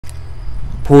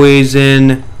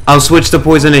Poison. I'll switch the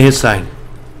poison to his side.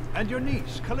 And your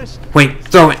niece, Callista. Wait,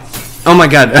 throw it. Oh my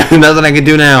god, nothing I can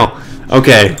do now.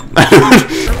 Okay.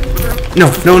 No,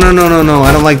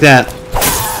 I don't like that.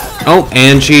 Oh,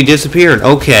 and she disappeared.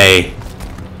 Okay.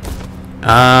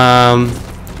 Oh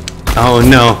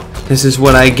no. This is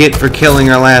what I get for killing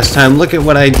her last time. Look at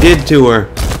what I did to her.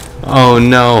 Oh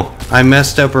no. I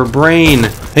messed up her brain.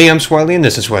 Hey, I'm Swarley and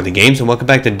this is SwarleyGames and welcome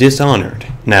back to Dishonored.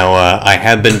 Now, I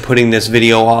have been putting this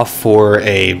video off for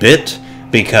a bit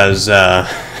because I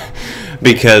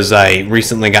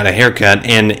recently got a haircut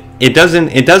and it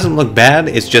doesn't look bad.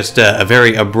 It's just a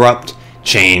very abrupt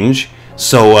change.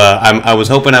 So I was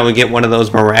hoping I would get one of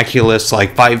those miraculous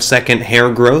like 5-second hair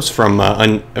growths from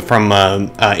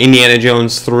Indiana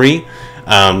Jones 3,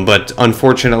 but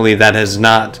unfortunately that has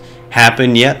not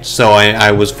happened yet. So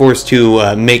I was forced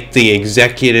to make the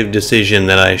executive decision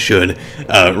that I should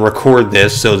record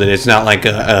this so that it's not like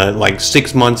like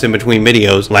 6 months in between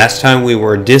videos. Last time we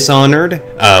were dishonored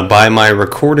by my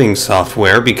recording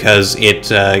software because it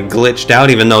glitched out,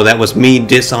 even though that was me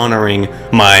dishonoring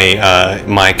my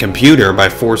my computer by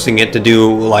forcing it to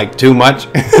do like too much.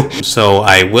 So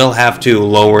I will have to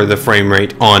lower the frame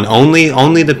rate on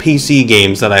only the PC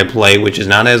games that I play, which is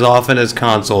not as often as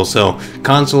console. So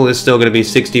console is still going to be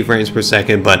 60 frames per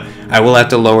second, but I will have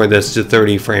to lower this to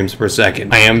 30 frames per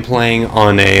second. I am playing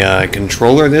on a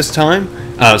controller this time.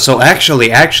 So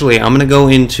actually, I'm going to go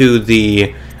into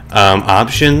the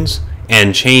options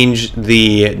and change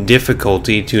the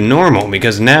difficulty to normal,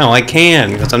 because now I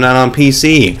can, because I'm not on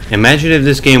PC. Imagine if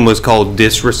this game was called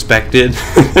Disrespected,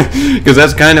 because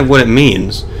that's kind of what it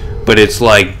means, but it's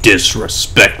like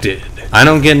disrespected. I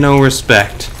don't get no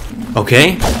respect.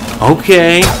 Okay?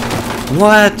 Okay.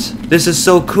 What? This is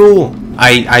so cool.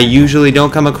 I usually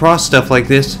don't come across stuff like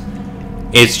this.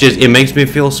 It's just, it makes me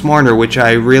feel smarter, which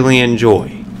I really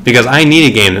enjoy. Because I need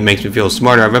a game that makes me feel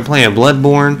smarter. I've been playing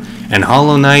Bloodborne and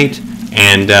Hollow Knight,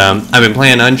 and I've been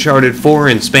playing Uncharted 4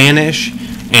 in Spanish,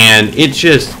 and it's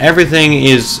just, everything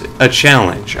is a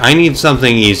challenge. I need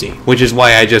something easy, which is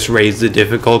why I just raised the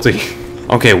difficulty.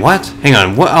 Okay, what? Hang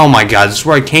on, what? Oh my god, this is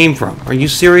where I came from. Are you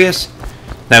serious?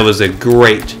 That was a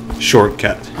great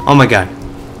shortcut. Oh my god.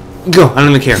 Go, I don't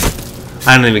even care.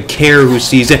 I don't even care who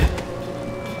sees it.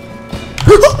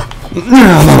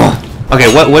 Okay,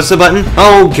 what's the button?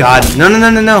 Oh god,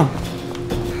 no.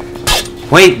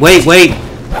 Wait.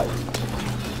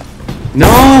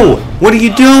 No! What are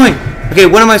you doing? Okay,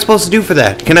 what am I supposed to do for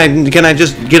that? Can I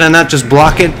not just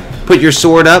block it? Put your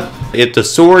sword up? If the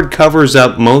sword covers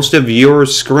up most of your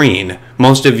screen,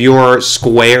 most of your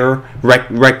square,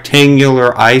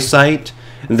 rectangular eyesight,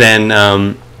 then,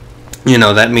 you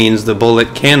know, that means the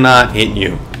bullet cannot hit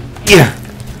you. Yeah!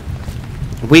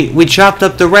 We chopped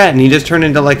up the rat and he just turned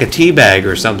into like a tea bag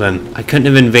or something. I couldn't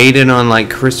have invaded on like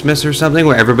Christmas or something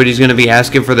where everybody's gonna be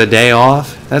asking for the day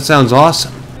off. That sounds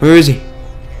awesome. Where is he?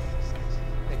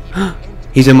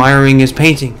 He's admiring his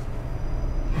painting.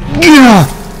 Gotta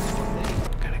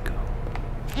go.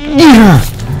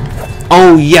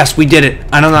 Oh yes, we did it.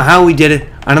 I don't know how we did it.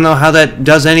 I don't know how that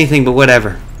does anything, but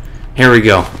whatever. Here we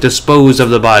go. Dispose of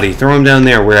the body. Throw him down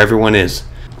there where everyone is.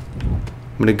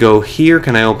 I'm gonna go here.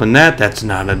 Can I open that? That's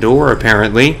not a door,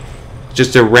 apparently.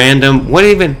 Just a random... What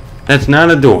even? That's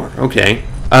not a door. Okay.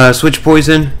 Switch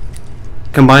poison.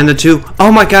 Combine the two.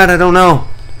 Oh my god, I don't know.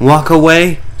 Walk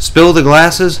away. Spill the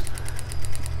glasses.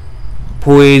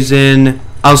 Poison.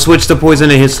 I'll switch the poison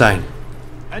to his side.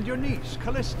 And your niece,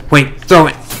 Callista. Wait, throw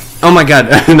it. Oh my god,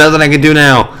 nothing I can do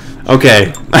now.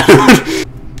 Okay.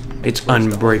 It's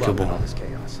unbreakable.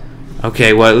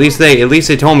 Okay, well at least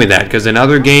they told me that, because in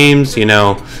other games, you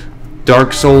know,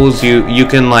 Dark Souls, you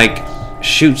can like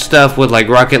shoot stuff with like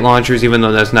rocket launchers, even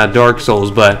though that's not Dark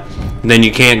Souls, but then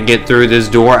you can't get through this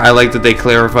door. I like that they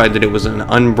clarified that it was an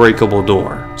unbreakable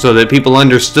door, so that people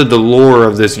understood the lore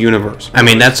of this universe. I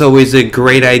mean, that's always a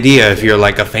great idea. If you're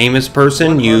like a famous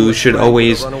person, you should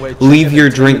always leave your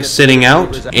drink sitting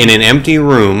out in an empty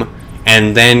room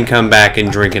and then come back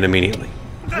and drink it immediately.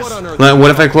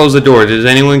 What if I close the door? Does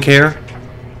anyone care?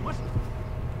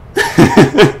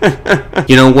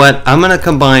 You know what? I'm gonna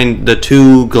combine the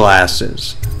two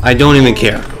glasses. I don't even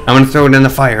care. I'm gonna throw it in the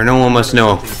fire. No one must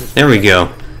know. There we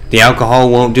go. The alcohol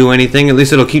won't do anything. At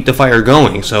least it'll keep the fire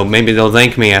going. So maybe they'll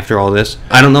thank me after all this.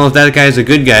 I don't know if that guy's a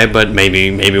good guy, but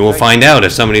maybe we'll find out.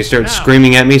 If somebody starts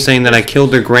screaming at me saying that I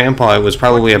killed their grandpa, it was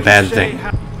probably a bad thing.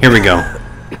 Here we go.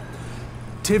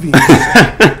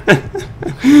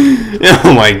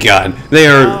 Oh my god. They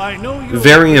are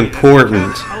very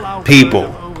important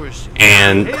people.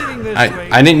 And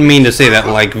I didn't mean to say that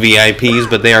like VIPs,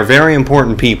 but they are very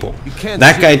important people.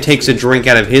 That guy takes a drink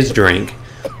out of his drink,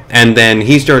 and then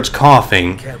he starts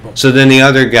coughing. So then the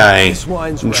other guy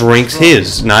drinks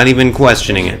his, not even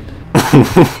questioning it.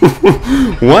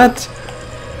 What?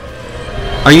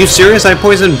 Are you serious? I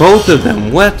poisoned both of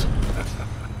them. What?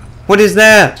 What is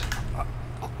that?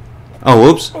 Oh,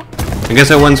 whoops. I guess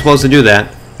I wasn't supposed to do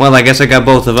that. Well, I guess I got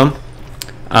both of them.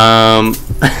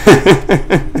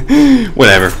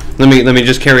 Whatever. Let me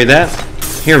just carry that.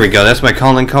 Here we go. That's my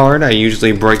calling card. I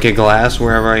usually break a glass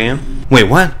wherever I am. Wait,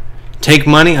 what? Take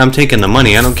money? I'm taking the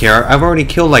money. I don't care. I've already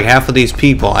killed like half of these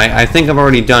people. I think I've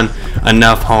already done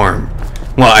enough harm.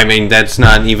 Well, I mean, that's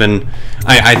not even...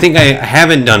 I think I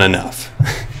haven't done enough.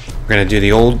 We're gonna do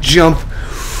the old jump.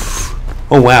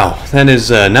 Oh, wow. That is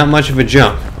not much of a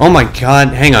jump. Oh, my God.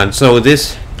 Hang on. So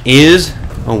this is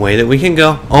a way that we can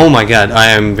go. Oh, my God.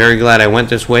 I am very glad I went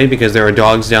this way because there are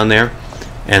dogs down there.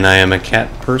 And I am a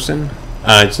cat person.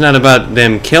 It's not about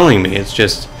them killing me. It's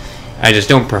just... I just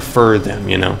don't prefer them,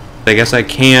 you know. I guess I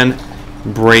can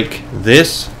break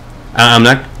this. I'm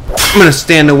gonna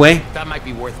stand away. That might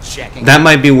be worth checking. That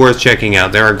might be worth checking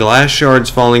out. There are glass shards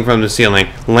falling from the ceiling,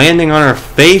 landing on our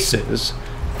faces,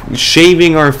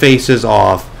 shaving our faces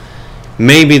off.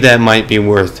 Maybe that might be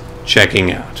worth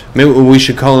checking out. Maybe we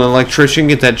should call an electrician,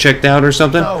 get that checked out or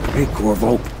something. Oh. Hey,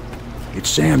 Corvo. It's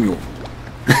Samuel.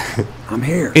 I'm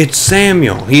here. It's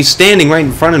Samuel. He's standing right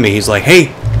in front of me. He's like,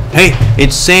 hey,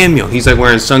 it's Samuel. He's like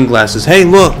wearing sunglasses. Hey,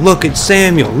 look, it's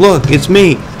Samuel. Look, it's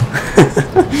me.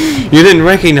 You didn't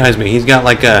recognize me. He's got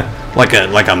like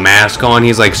a mask on.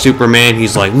 He's like Superman.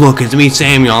 He's like, look, it's me,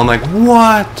 Samuel. I'm like,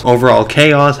 what? Overall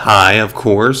chaos high, of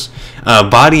course.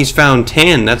 Bodies found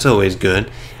 10. That's always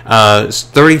good.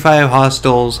 35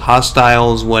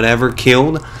 hostiles, whatever,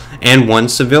 killed. And 1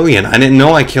 civilian. I didn't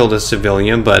know I killed a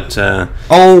civilian, but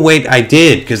oh wait, I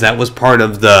did, because that was part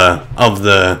of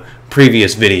the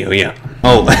previous video. Yeah.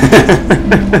 Oh,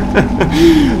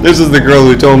 this is the girl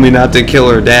who told me not to kill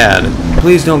her dad.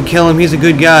 Please don't kill him. He's a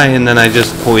good guy. And then I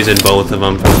just poisoned both of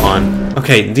them for fun.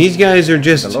 Okay, these guys are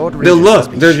just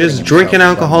they're just drinking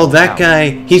alcohol. That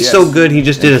guy, he's so good. He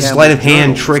just did a sleight of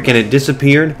hand trick and it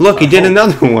disappeared. Look, he did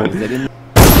another one.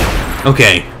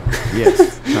 Okay.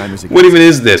 Yes. What even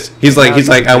is this? He's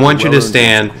like, I want you to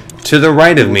stand to the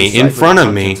right of me, in front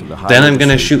of me, then I'm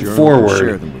gonna shoot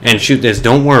forward and shoot this.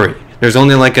 Don't worry. There's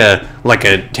only like a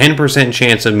 10%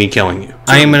 chance of me killing you.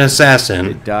 I am an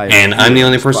assassin, and I'm the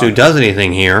only person who does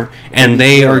anything here, and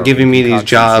they are giving me these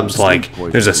jobs like,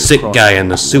 there's a sick guy in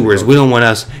the sewers. We don't want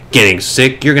us getting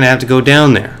sick. You're gonna have to go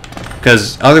down there,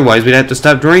 because otherwise we'd have to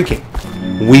stop drinking.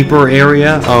 Weeper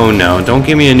area? Oh no, don't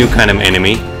give me a new kind of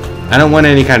enemy. I don't want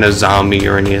any kind of zombie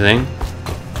or anything.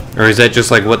 Or is that just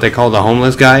like what they call the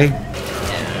homeless guy?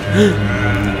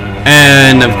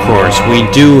 And of course, we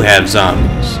do have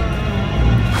zombies.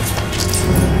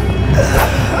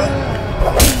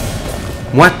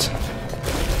 What?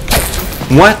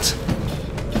 What?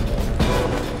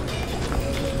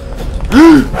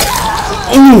 Ooh.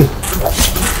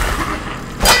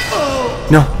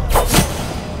 No.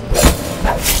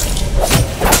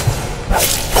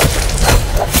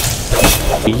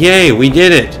 Yay, we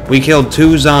did it! We killed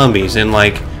 2 zombies in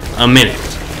like a minute.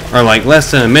 Or like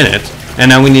less than a minute. And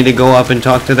now we need to go up and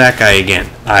talk to that guy again.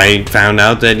 I found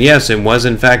out that yes, it was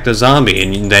in fact a zombie.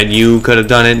 And that you could have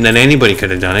done it and that anybody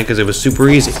could have done it because it was super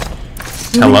easy.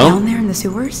 You Hello? went down there in the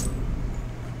sewers?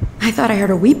 I thought I heard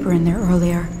a weeper in there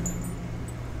earlier.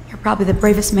 You're probably the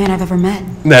bravest man I've ever met.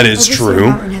 That is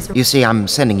true. You see, I'm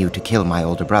sending you to kill my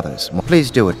older brothers. Please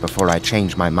do it before I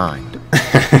change my mind.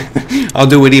 I'll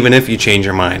do it even if you change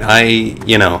your mind.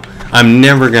 I'm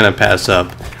never gonna pass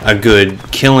up a good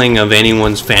killing of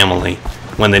anyone's family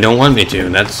when they don't want me to.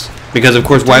 That's because, of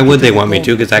course, why would they want me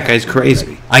to? Because that guy's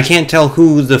crazy. I can't tell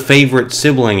who the favorite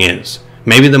sibling is.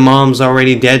 Maybe the mom's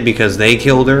already dead because they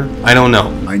killed her. I don't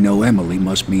know. I know Emily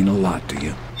must mean a lot to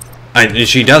you.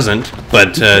 She doesn't,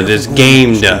 but this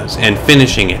game does, and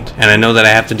finishing it, and I know that I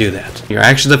have to do that. Your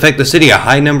actions affect the city. A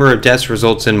high number of deaths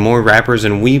results in more rappers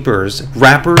and weepers.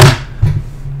 Rappers?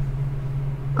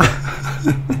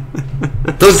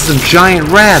 Those are some giant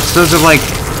rats. Those are like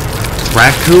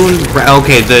raccoon.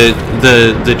 Okay,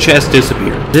 the chest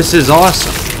disappeared. This is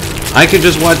awesome. I could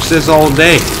just watch this all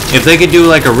day. If they could do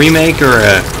like a remake or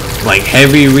a like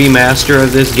heavy remaster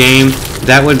of this game,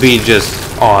 that would be just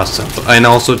awesome and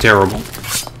also terrible.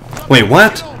 Wait,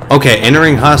 what? Okay,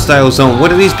 entering hostile zone.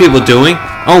 What are these people doing?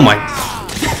 Oh my.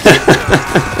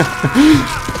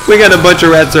 We got a bunch of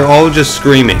rats. They're all just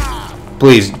screaming.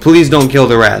 Please don't kill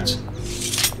the rats.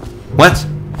 What?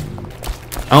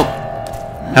 Oh.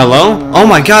 Hello? Oh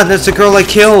my god, that's the girl I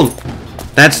killed.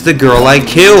 That's the girl I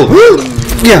killed.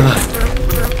 Yeah.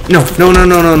 No.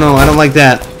 I don't like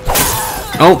that.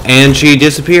 Oh, and she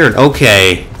disappeared.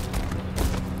 Okay.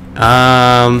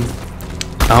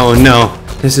 Oh no.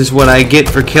 This is what I get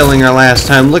for killing her last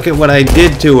time. Look at what I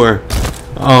did to her.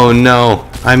 Oh no.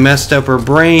 I messed up her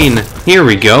brain. Here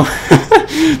we go.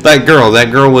 That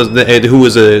girl was who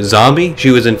was a zombie. She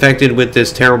was infected with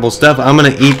this terrible stuff. I'm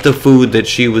gonna eat the food that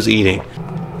she was eating.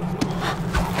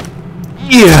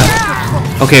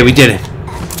 Yeah. Okay, we did it.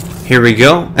 Here we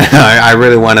go. I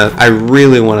really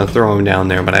wanna throw him down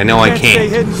there, but I know I can't. Stay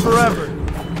hidden forever.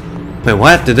 Wait,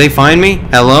 what? Did they find me?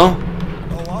 Hello?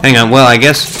 Hang on. Well, I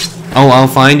guess. Oh, I'll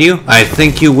find you. I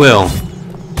think you will.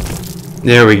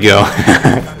 There we go.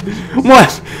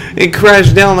 What? It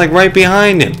crashed down like right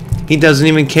behind him. He doesn't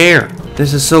even care.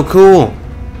 This is so cool.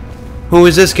 Who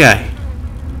is this guy?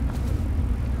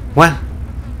 What?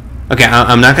 Okay,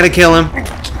 I'm not gonna kill him.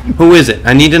 Who is it?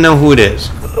 I need to know who it is.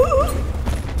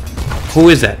 Who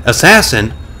is that?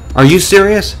 Assassin? Are you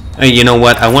serious? You know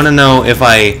what? I want to know if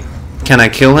can I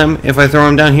kill him if I throw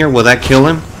him down here? Will that kill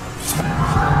him?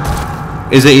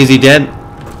 Is he dead?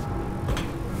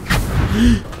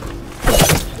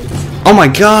 Oh my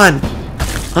god!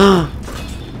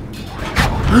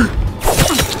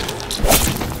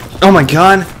 Oh my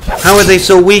god! How are they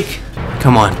so weak?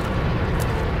 Come on.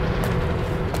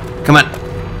 Come on.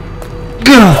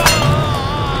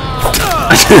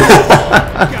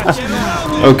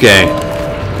 Okay.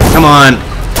 Come on.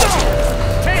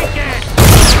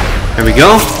 There we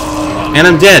go. And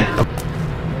I'm dead.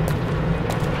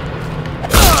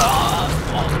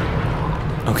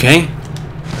 Okay.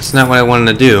 That's not what I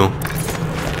wanted to do.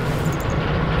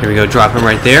 Here we go. Drop him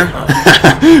right there.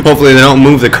 Hopefully they don't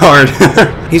move the card.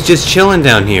 He's just chilling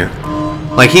down here.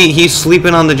 Like he's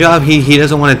sleeping on the job. He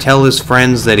doesn't want to tell his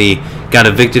friends that he got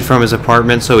evicted from his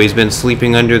apartment, so he's been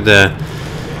sleeping under the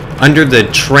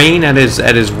train at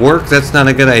his work. That's not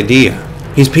a good idea.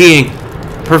 He's peeing.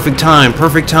 Perfect time.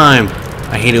 Perfect time.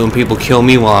 I hate it when people kill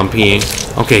me while I'm peeing.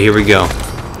 Okay, here we go.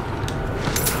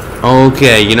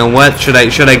 Okay, you know what? Should I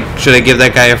give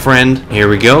that guy a friend? Here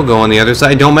we go. Go on the other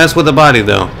side. Don't mess with the body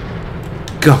though.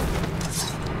 Go.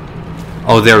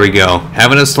 Oh, there we go.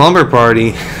 Having a slumber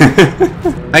party.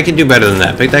 I can do better than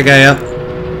that. Pick that guy up.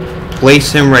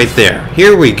 Place him right there.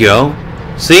 Here we go.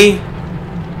 See?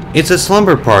 It's a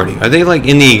slumber party. Are they like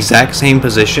in the exact same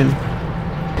position?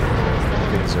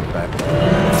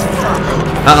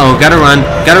 Uh-oh, gotta run.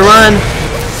 Gotta run!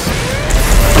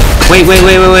 Wait.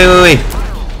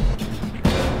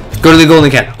 Go to the golden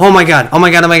cat. Oh my god.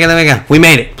 We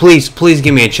made it. Please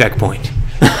give me a checkpoint.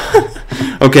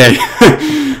 Okay.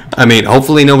 I mean,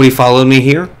 hopefully nobody followed me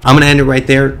here. I'm going to end it right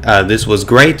there. This was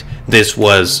great. This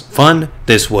was fun.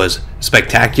 This was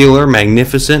spectacular,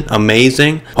 magnificent,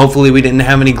 amazing. Hopefully we didn't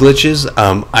have any glitches.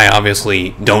 I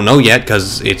obviously don't know yet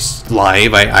because it's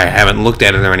live. I haven't looked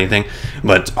at it or anything.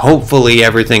 But hopefully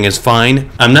everything is fine.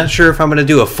 I'm not sure if I'm going to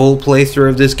do a full playthrough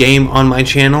of this game on my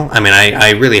channel. I mean,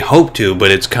 I really hope to, but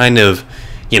it's kind of,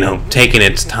 you know, taking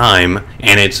its time,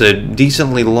 and it's a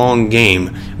decently long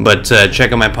game. But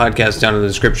check out my podcast down in the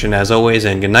description as always,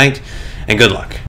 and good night, and good luck.